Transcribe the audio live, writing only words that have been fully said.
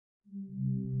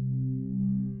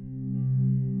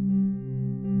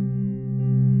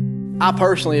I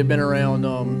personally have been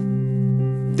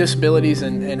around disabilities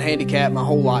and handicap my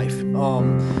whole life.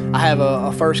 I have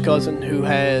a first cousin who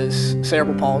has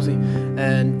cerebral palsy,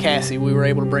 and Cassie, we were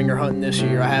able to bring her hunting this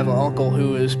year. I have an uncle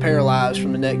who is paralyzed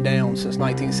from the neck down since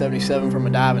 1977 from a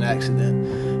diving accident.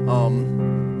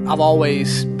 I've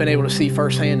always been able to see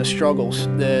firsthand the struggles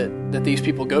that these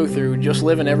people go through just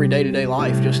living every day-to-day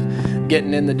life, just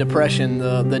getting in the depression,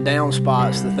 the down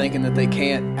spots, the thinking that they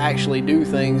can't actually do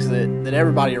things that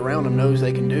everybody around them knows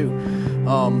they can do.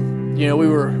 You know, we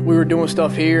were doing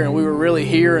stuff here, and we were really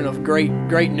hearing of great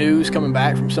news coming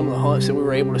back from some of the hunts that we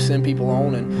were able to send people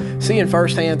on, and seeing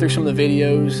firsthand through some of the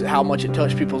videos how much it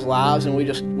touched people's lives. And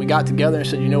we got together and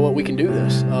said, you know what, we can do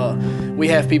this. We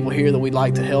have people here that we'd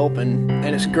like to help, and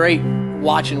it's great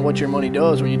watching what your money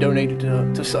does when you donate it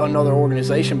to another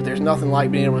organization, but there's nothing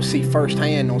like being able to see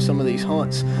firsthand on some of these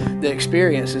hunts the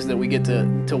experiences that we get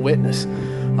to witness.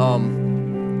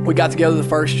 We got together the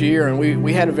first year, and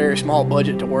we had a very small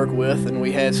budget to work with, and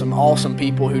we had some awesome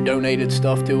people who donated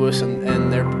stuff to us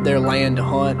and their land to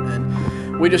hunt,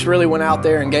 and we just really went out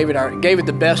there and gave it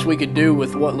the best we could do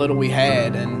with what little we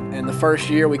had. And the first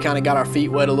year we kind of got our feet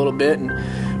wet a little bit, and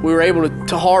we were able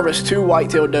to harvest 2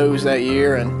 white-tailed does that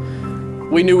year, and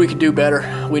we knew we could do better.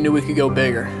 We knew we could go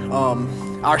bigger.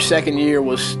 Our second year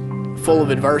was full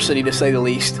of adversity, to say the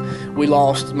least. We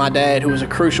lost my dad, who was a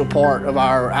crucial part of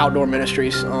our outdoor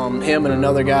ministries. Him and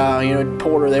another guy, you know,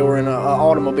 Porter, they were in an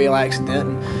automobile accident.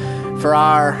 And for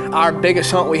our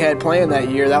biggest hunt we had planned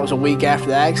that year, that was a week after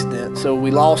the accident. So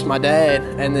we lost my dad,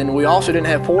 and then we also didn't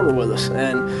have Porter with us.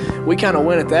 And we kind of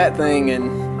went at that thing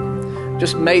and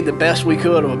just made the best we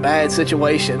could of a bad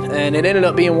situation, and it ended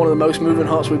up being one of the most moving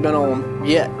hunts we've been on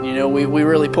yet. You know, we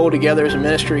really pulled together as a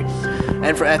ministry,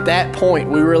 and at that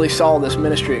point we really saw this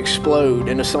ministry explode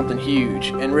into something huge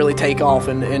and really take off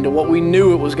into what we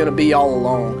knew it was going to be all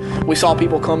along. We saw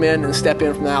people come in and step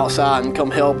in from the outside and come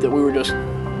help that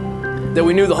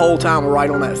we knew the whole time were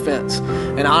right on that fence.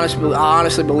 And I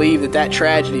honestly believe that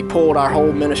tragedy pulled our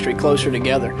whole ministry closer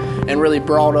together and really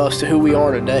brought us to who we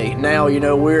are today. Now, you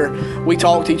know, we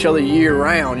talk to each other year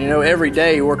round. You know, every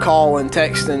day we're calling,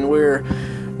 texting,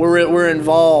 we're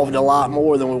involved a lot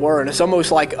more than we were, and it's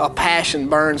almost like a passion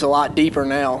burns a lot deeper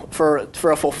now for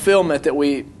a fulfillment that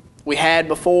we had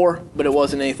before, but it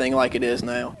wasn't anything like it is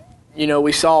now. You know,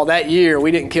 we saw that year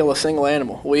we didn't kill a single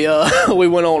animal. We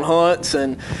went on hunts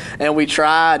and we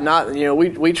tried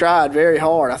we tried very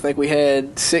hard. I think we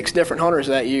had 6 different hunters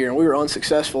that year, and we were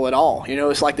unsuccessful at all. You know,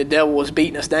 it's like the devil was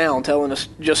beating us down, telling us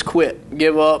just quit,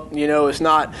 give up. You know, it's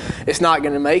not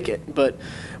going to make it. But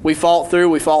we fought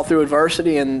through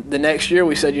adversity, and the next year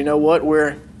we said, you know what,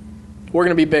 we're going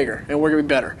to be bigger and we're going to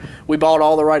be better. We bought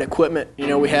all the right equipment. You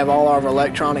know, we have all our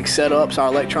electronic setups, our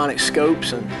electronic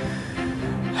scopes, and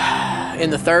in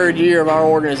the 3rd year of our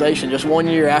organization, just 1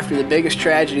 year after the biggest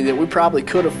tragedy that we probably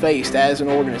could have faced as an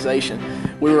organization,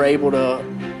 we were able to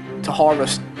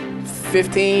harvest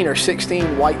 15 or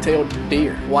 16 white-tailed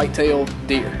deer,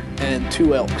 and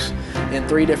 2 elks in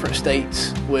 3 different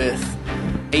states with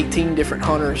 18 different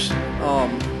hunters.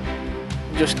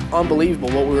 Just unbelievable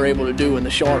what we were able to do in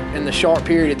the short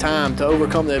period of time to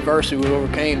overcome the adversity we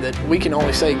overcame. That we can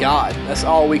only say God. That's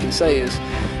all we can say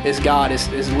is God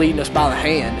is leading us by the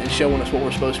hand and showing us what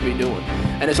we're supposed to be doing.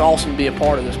 And it's awesome to be a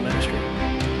part of this ministry.